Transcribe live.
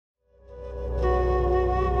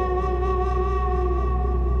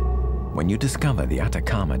When you discover the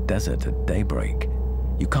Atacama Desert at daybreak,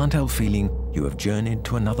 you can't help feeling you have journeyed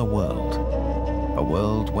to another world, a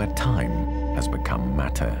world where time has become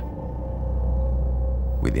matter.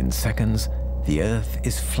 Within seconds, the Earth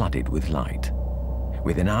is flooded with light.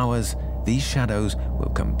 Within hours, these shadows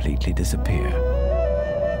will completely disappear.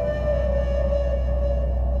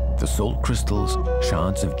 The salt crystals,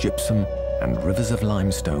 shards of gypsum, and rivers of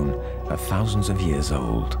limestone are thousands of years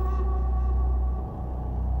old.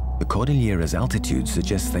 The Cordillera's altitude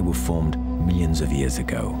suggests they were formed millions of years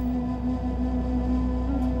ago.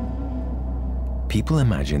 People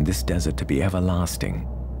imagine this desert to be everlasting,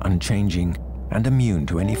 unchanging, and immune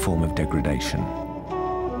to any form of degradation.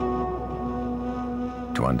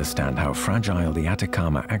 To understand how fragile the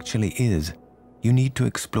Atacama actually is, you need to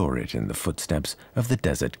explore it in the footsteps of the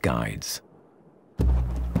desert guides.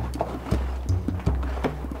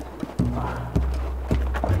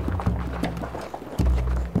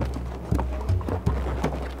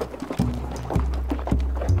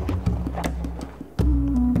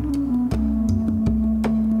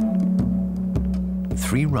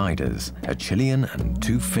 Three riders, a Chilean and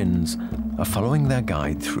two Finns, are following their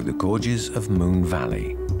guide through the gorges of Moon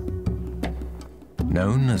Valley.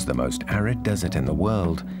 Known as the most arid desert in the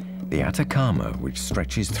world, the Atacama, which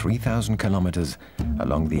stretches 3,000 kilometers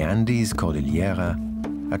along the Andes Cordillera,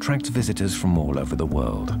 attracts visitors from all over the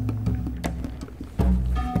world.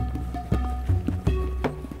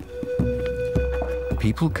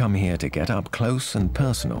 People come here to get up close and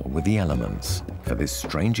personal with the elements for this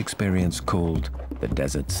strange experience called the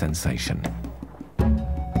desert sensation.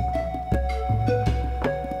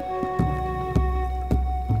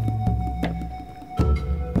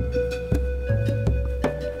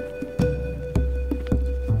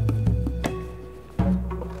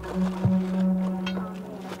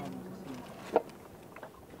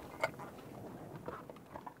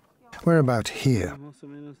 We're about here.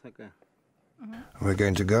 We're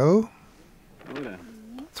going to go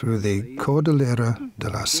through the Cordillera de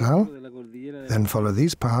la Sal, then follow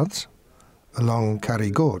these paths along G.E.I.E.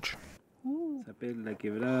 Gorge.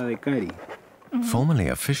 Formerly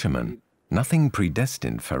a fisherman, nothing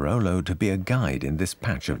predestined Ferrolo to be a guide in this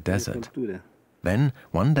patch of desert. Then,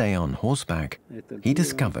 one day on horseback, he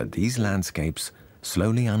discovered these landscapes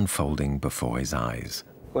slowly unfolding before his eyes.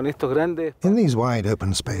 In these wide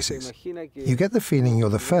open spaces, you get the feeling you're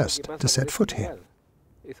the first to set foot here.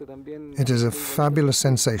 It is a fabulous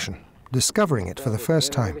sensation, discovering it for the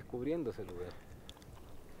first time.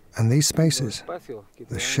 And these spaces,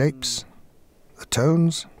 the shapes, the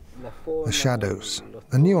tones, the shadows,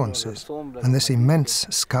 the nuances, and this immense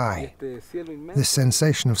sky, this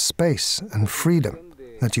sensation of space and freedom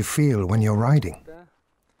that you feel when you're riding.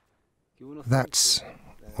 That's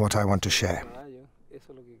what I want to share.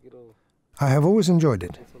 I have always enjoyed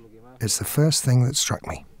it. It's the first thing that struck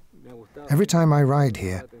me. Every time I ride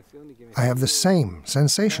here, I have the same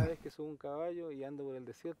sensation.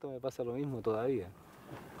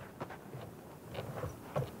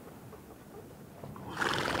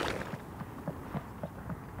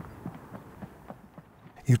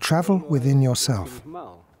 You travel within yourself.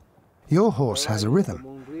 Your horse has a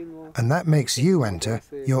rhythm, and that makes you enter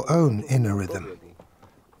your own inner rhythm,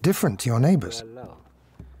 different to your neighbors.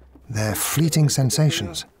 They're fleeting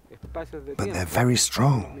sensations, but they're very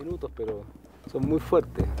strong.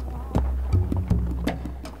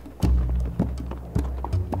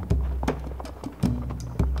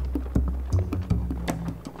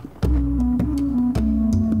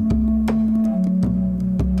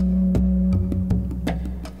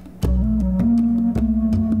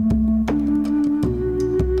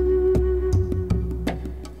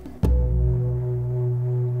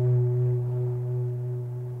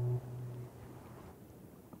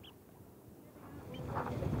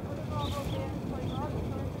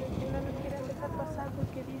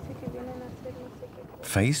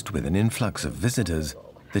 Faced with an influx of visitors,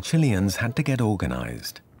 the Chileans had to get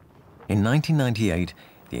organized. In 1998,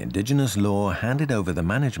 the indigenous law handed over the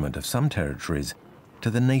management of some territories to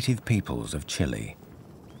the native peoples of Chile.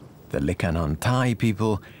 The Licanantay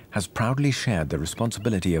people has proudly shared the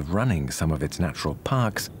responsibility of running some of its natural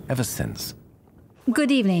parks ever since.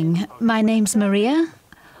 Good evening. My name's Maria.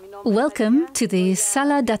 Welcome to the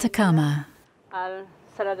Sala de Atacama.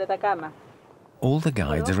 All the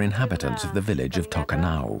guides are inhabitants of the village of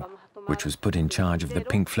Tocanao, which was put in charge of the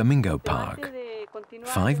Pink Flamingo Park.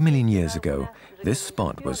 5 million years ago, this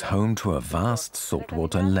spot was home to a vast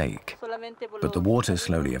saltwater lake. But the water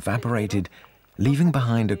slowly evaporated, leaving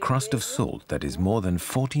behind a crust of salt that is more than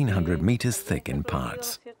 1,400 meters thick in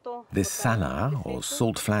parts. This sala, or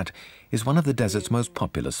salt flat, is one of the desert's most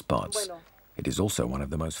popular spots. It is also one of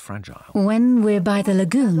the most fragile. When we're by the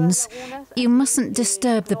lagoons, you mustn't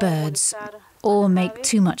disturb the birds or make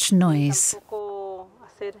too much noise.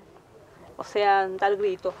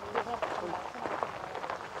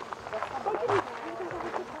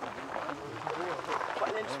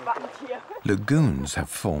 Lagoons have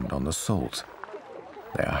formed on the salt.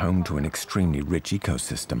 They are home to an extremely rich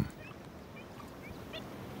ecosystem.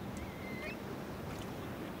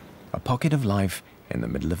 A pocket of life in the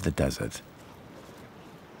middle of the desert.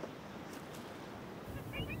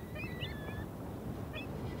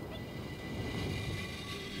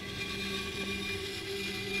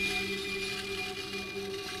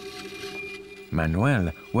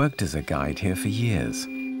 Manuel worked as a guide here for years.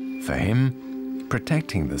 For him,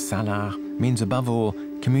 protecting the salar means above all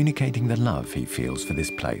communicating the love he feels for this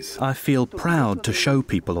place. I feel proud to show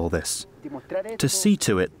people all this, to see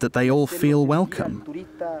to it that they all feel welcome,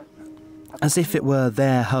 as if it were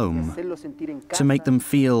their home, to make them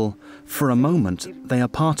feel, for a moment, they are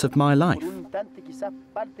part of my life.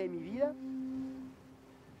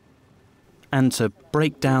 And to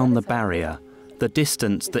break down the barrier, the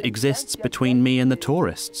distance that exists between me and the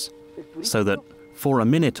tourists, so that, for a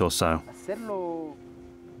minute or so,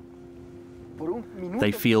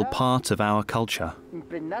 they feel part of our culture.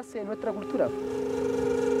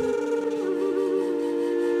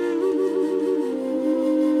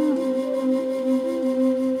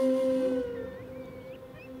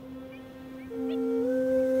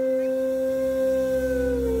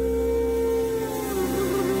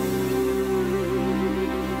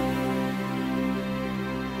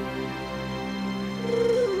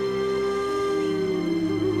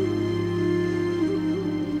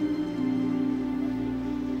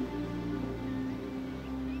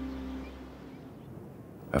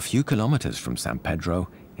 A few kilometers from San Pedro,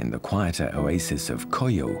 in the quieter oasis of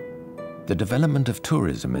Coyo, the development of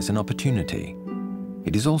tourism is an opportunity.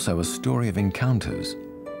 It is also a story of encounters.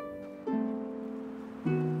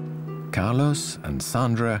 Carlos and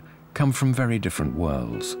Sandra come from very different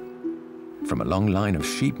worlds. From a long line of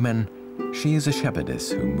sheepmen, she is a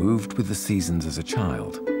shepherdess who moved with the seasons as a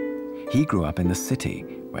child. He grew up in the city,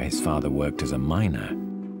 where his father worked as a miner.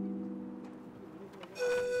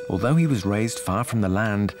 Although he was raised far from the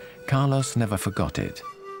land, Carlos never forgot it.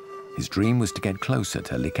 His dream was to get closer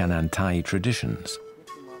to Licanantai traditions.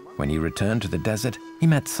 When he returned to the desert, he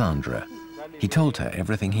met Sandra. He told her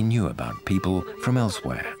everything he knew about people from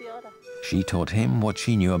elsewhere. She taught him what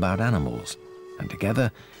she knew about animals, and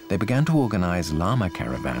together they began to organize llama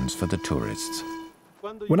caravans for the tourists.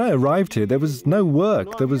 When I arrived here, there was no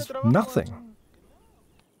work, there was nothing.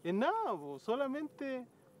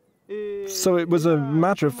 So it was a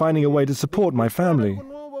matter of finding a way to support my family.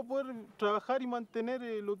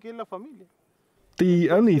 The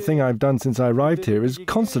only thing I've done since I arrived here is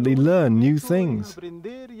constantly learn new things.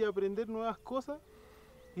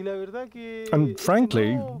 And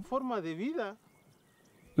frankly,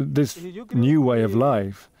 this new way of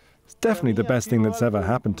life is definitely the best thing that's ever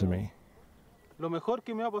happened to me.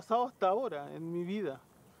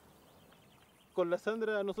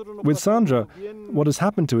 With Sandra, what has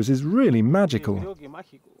happened to us is really magical.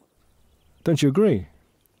 Don't you agree?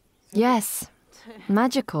 Yes,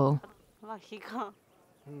 magical.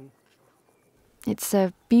 It's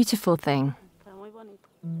a beautiful thing.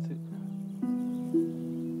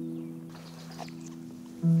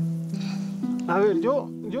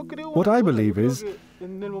 What I believe is,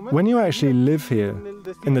 when you actually live here,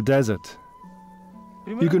 in the desert,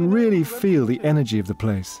 you can really feel the energy of the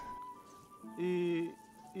place.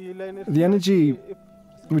 The energy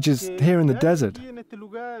which is here in the desert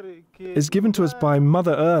is given to us by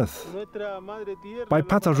Mother Earth, by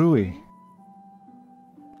Patarui.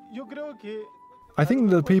 I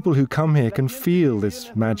think the people who come here can feel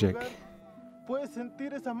this magic.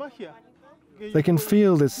 They can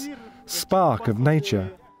feel this spark of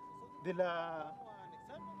nature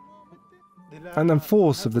and the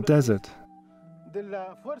force of the desert.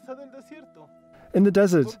 In the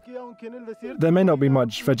desert, there may not be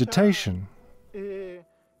much vegetation,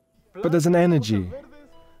 but there's an energy,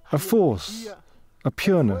 a force, a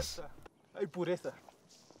pureness.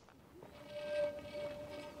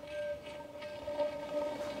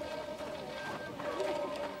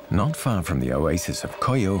 Not far from the oasis of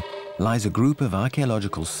Coyo lies a group of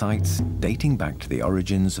archaeological sites dating back to the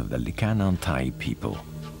origins of the Licanantai people.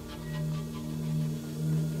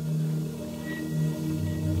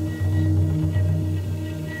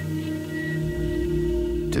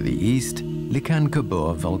 To the east,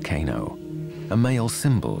 Licancabur volcano, a male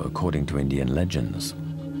symbol according to Indian legends.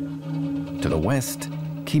 To the west,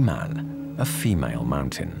 Kiman, a female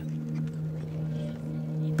mountain.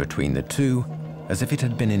 Between the two, as if it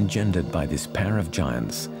had been engendered by this pair of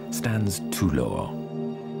giants, stands Tulor.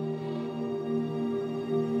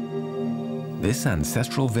 This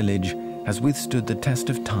ancestral village has withstood the test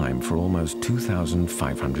of time for almost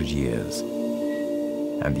 2,500 years.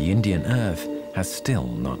 And the Indian earth has still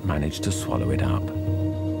not managed to swallow it up.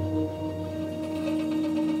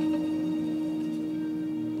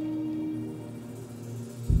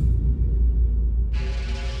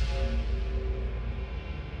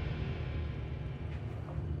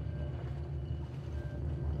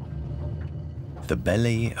 The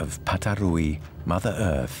belly of Patarui, Mother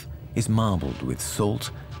Earth, is marbled with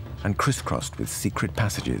salt and crisscrossed with secret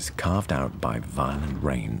passages carved out by violent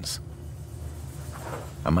rains.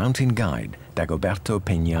 A mountain guide, Dagoberto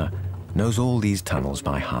Peña, knows all these tunnels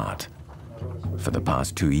by heart. For the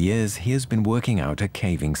past 2 years, he has been working out a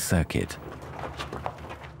caving circuit.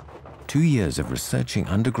 2 years of researching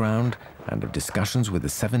underground and of discussions with the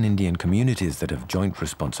 7 Indian communities that have joint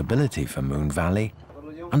responsibility for Moon Valley,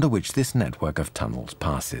 under which this network of tunnels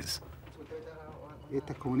passes.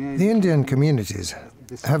 The Indian communities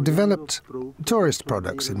have developed tourist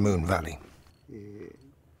products in Moon Valley,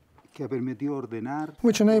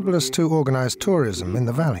 which enable us to organize tourism in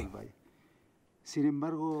the valley.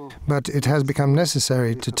 But it has become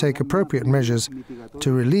necessary to take appropriate measures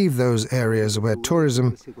to relieve those areas where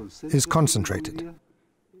tourism is concentrated.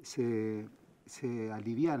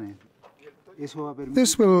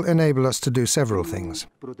 This will enable us to do several things.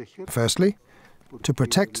 Firstly, to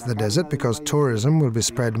protect the desert because tourism will be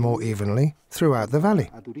spread more evenly throughout the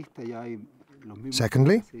valley.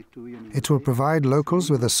 Secondly, it will provide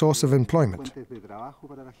locals with a source of employment.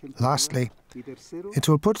 Lastly, it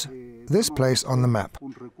will put this place on the map,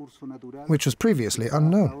 which was previously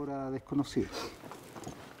unknown.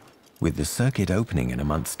 With the circuit opening in a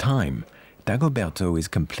month's time, Dagoberto is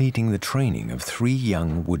completing the training of 3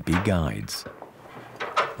 young would-be guides.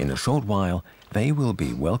 In a short while, they will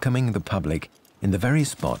be welcoming the public in the very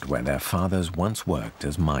spot where their fathers once worked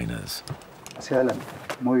as miners. Hacia adelante.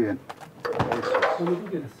 Muy bien.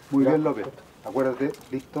 Eso. Muy bien, López. Acuérdate,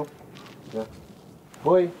 listo. Ya.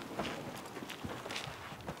 Voy.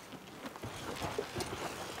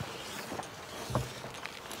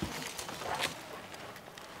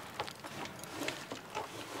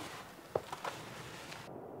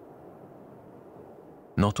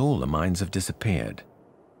 Not all the mines have disappeared.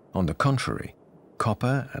 On the contrary,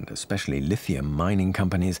 copper and especially lithium mining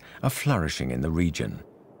companies are flourishing in the region,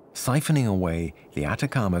 siphoning away the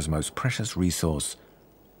Atacama's most precious resource,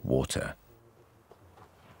 water.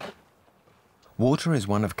 Water is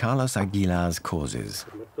one of Carlos Aguilar's causes.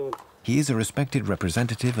 He is a respected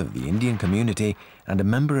representative of the Indian community and a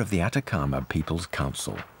member of the Atacama People's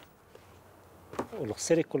Council.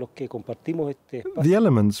 The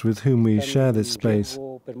elements with whom we share this space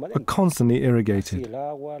are constantly irrigated,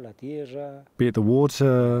 be it the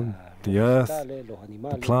water, the earth,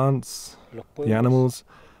 the plants, the animals.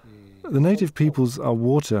 The native peoples are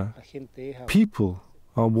water. People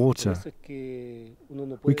are water.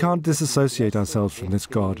 We can't disassociate ourselves from this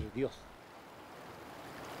God.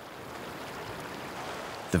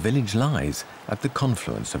 The village lies at the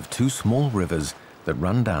confluence of 2 small rivers that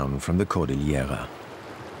run down from the Cordillera.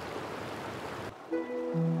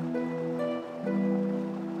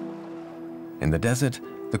 In the desert,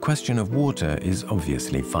 the question of water is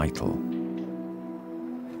obviously vital.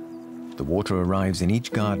 The water arrives in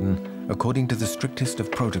each garden according to the strictest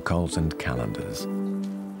of protocols and calendars.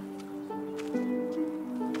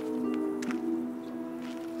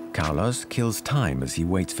 Carlos kills time as he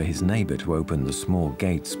waits for his neighbor to open the small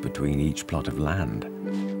gates between each plot of land.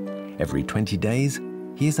 Every 20 days,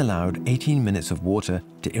 he is allowed 18 minutes of water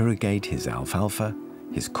to irrigate his alfalfa,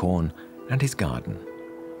 his corn, and his garden.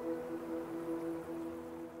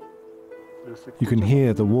 You can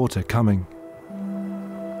hear the water coming.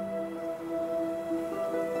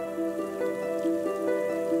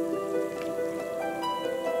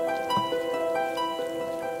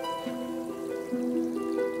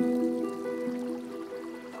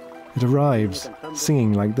 It arrives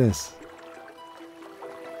singing like this.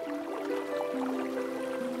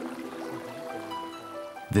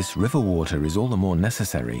 This river water is all the more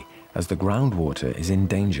necessary as the groundwater is in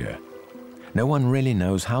danger. No one really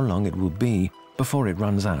knows how long it will be before it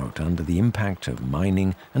runs out under the impact of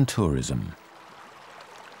mining and tourism.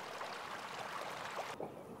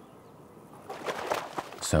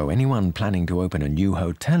 So anyone planning to open a new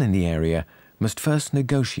hotel in the area must first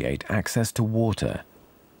negotiate access to water.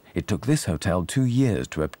 It took this hotel 2 years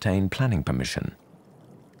to obtain planning permission.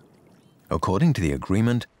 According to the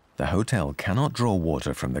agreement, the hotel cannot draw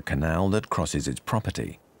water from the canal that crosses its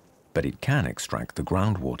property. but it can extract the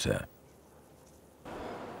groundwater.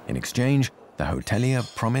 In exchange, the hotelier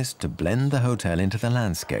promised to blend the hotel into the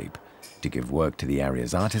landscape, to give work to the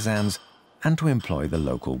area's artisans, and to employ the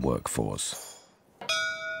local workforce.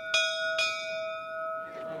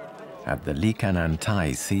 At the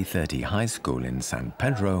Licanantay C30 High School in San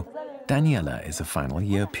Pedro, Daniela is a final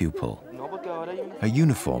year pupil. Her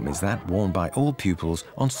uniform is that worn by all pupils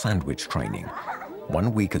on sandwich training.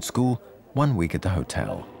 1 week at school, 1 week at the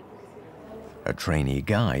hotel. A trainee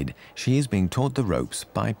guide, she is being taught the ropes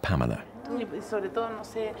by Pamela.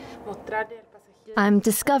 I'm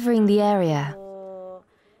discovering the area,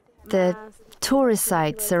 the tourist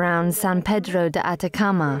sites around San Pedro de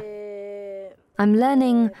Atacama. I'm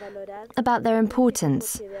learning about their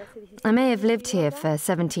importance. I may have lived here for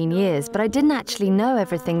 17 years, but I didn't actually know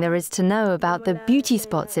everything there is to know about the beauty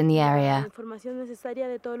spots in the area.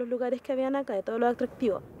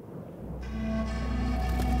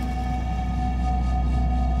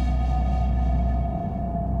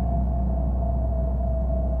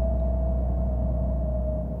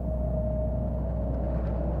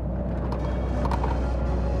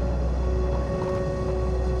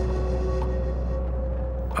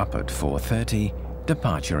 Up at 4:30,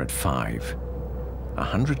 departure at 5. A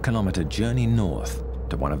 100-kilometer journey north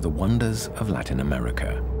to one of the wonders of Latin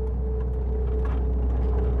America.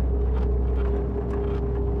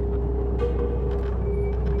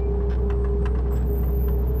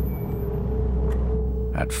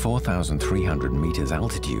 At 4,300 meters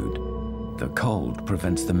altitude, the cold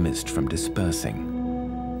prevents the mist from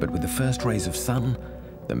dispersing. But with the first rays of sun,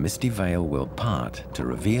 the misty veil will part to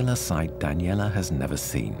reveal a sight Daniela has never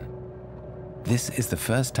seen. This is the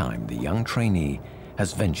first time the young trainee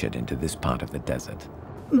has ventured into this part of the desert.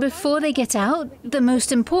 Before they get out, the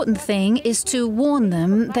most important thing is to warn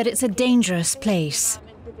them that it's a dangerous place.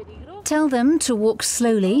 Tell them to walk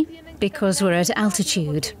slowly, because we're at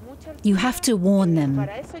altitude. You have to warn them.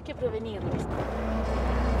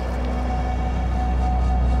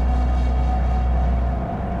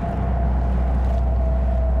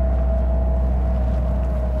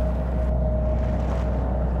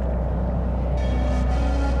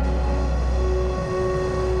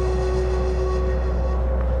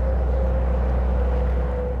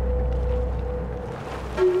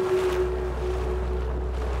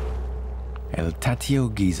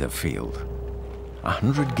 Geyser field.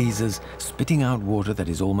 100 geysers spitting out water that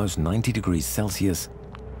is almost 90 degrees Celsius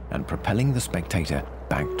and propelling the spectator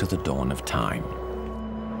back to the dawn of time.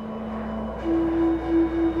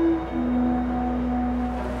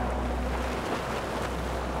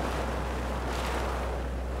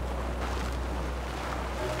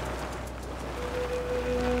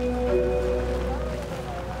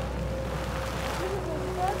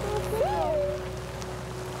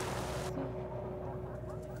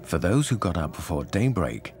 For those who got up before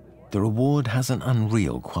daybreak, the reward has an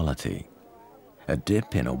unreal quality. A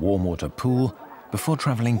dip in a warm water pool before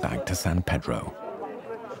traveling back to San Pedro.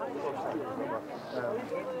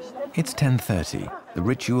 It's 10:30. The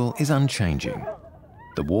ritual is unchanging.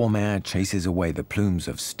 The warm air chases away the plumes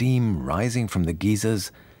of steam rising from the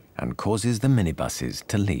geysers and causes the minibuses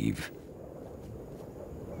to leave.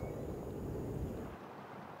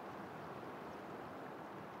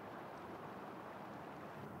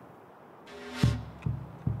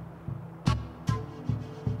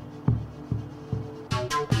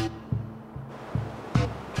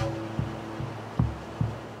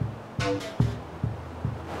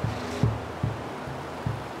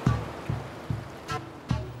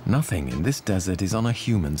 Nothing in this desert is on a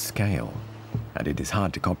human scale, and it is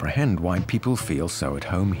hard to comprehend why people feel so at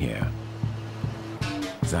home here.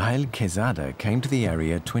 Zahel Quezada came to the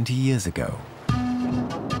area 20 years ago.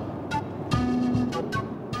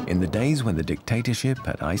 In the days when the dictatorship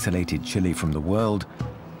had isolated Chile from the world,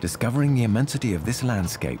 discovering the immensity of this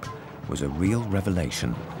landscape was a real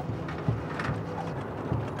revelation.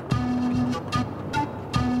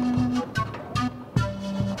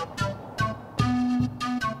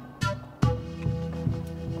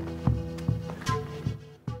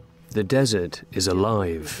 The desert is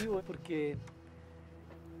alive.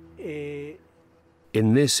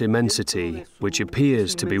 In this immensity, which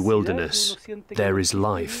appears to be wilderness, there is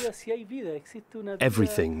life.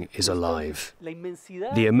 Everything is alive.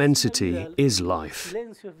 The immensity is life.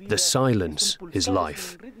 The silence is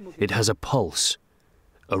life. It has a pulse,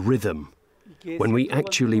 a rhythm. When we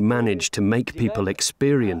actually manage to make people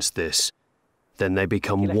experience this, then they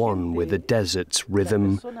become one with the desert's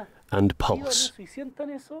rhythm and pulse.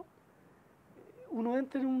 Uno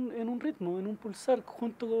entra en un ritmo, en un pulsar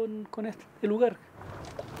junto con este lugar.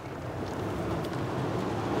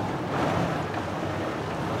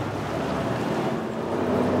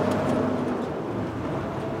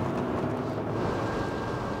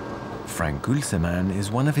 Frank Gülsemann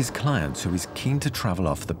is one of his clients who is keen to travel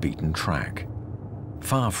off the beaten track.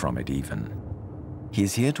 Far from it, even. He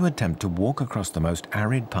is here to attempt to walk across the most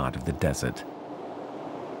arid part of the desert.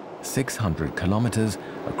 600 kilometers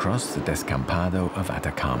across the descampado of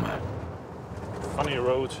Atacama. Funny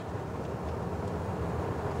road.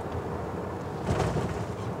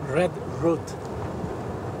 Red road.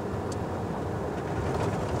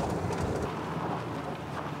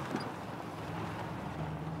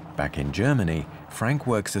 Back in Germany, Frank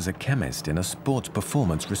works as a chemist in a sports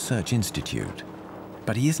performance research institute.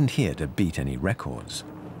 But he isn't here to beat any records.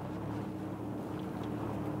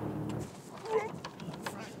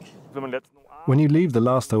 When you leave the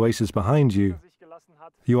last oasis behind you,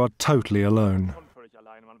 you are totally alone.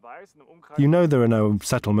 You know there are no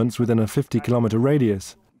settlements within a 50-kilometer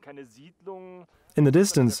radius. In the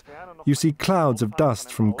distance, you see clouds of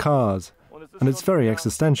dust from cars, and it's very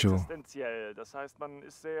existential.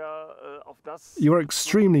 You are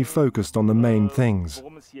extremely focused on the main things: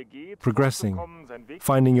 progressing,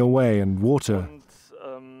 finding your way, and water.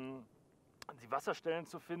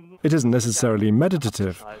 It isn't necessarily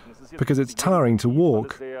meditative, because it's tiring to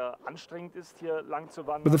walk.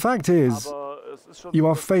 But the fact is, you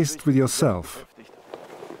are faced with yourself.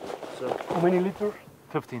 How many liters?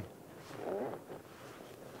 15.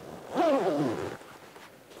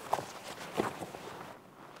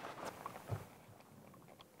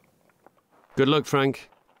 Good luck, Frank.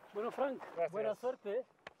 Bueno, Frank, buena suerte.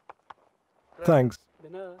 Thanks. De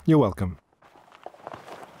nada. You're welcome.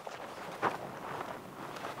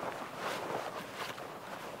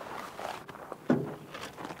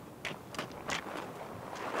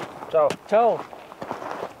 Ciao. Ciao.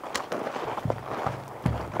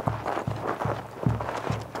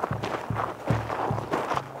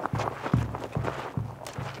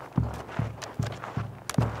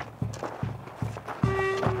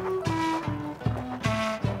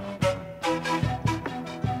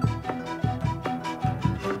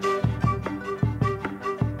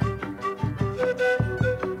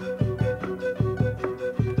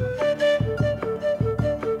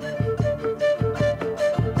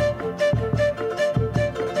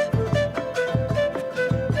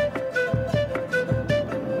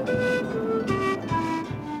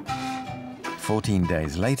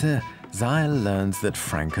 Days later, G.E.I.E. learns that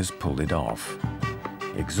Frank has pulled it off.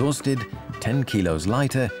 Exhausted, 10 kilos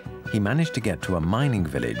lighter, he managed to get to a mining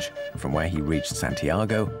village, from where he reached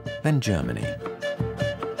Santiago, then Germany.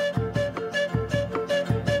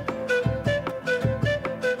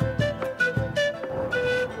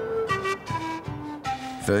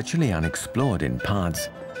 Virtually unexplored in parts,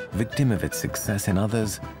 victim of its success in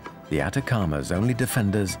others, the Atacama's only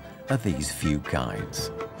defenders are these few guides.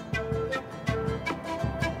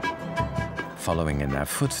 Following in their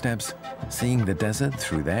footsteps, seeing the desert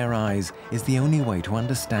through their eyes is the only way to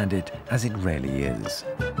understand it as it really is.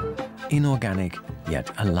 Inorganic,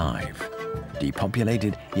 yet alive.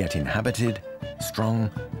 Depopulated, yet inhabited.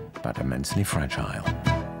 Strong, but immensely fragile.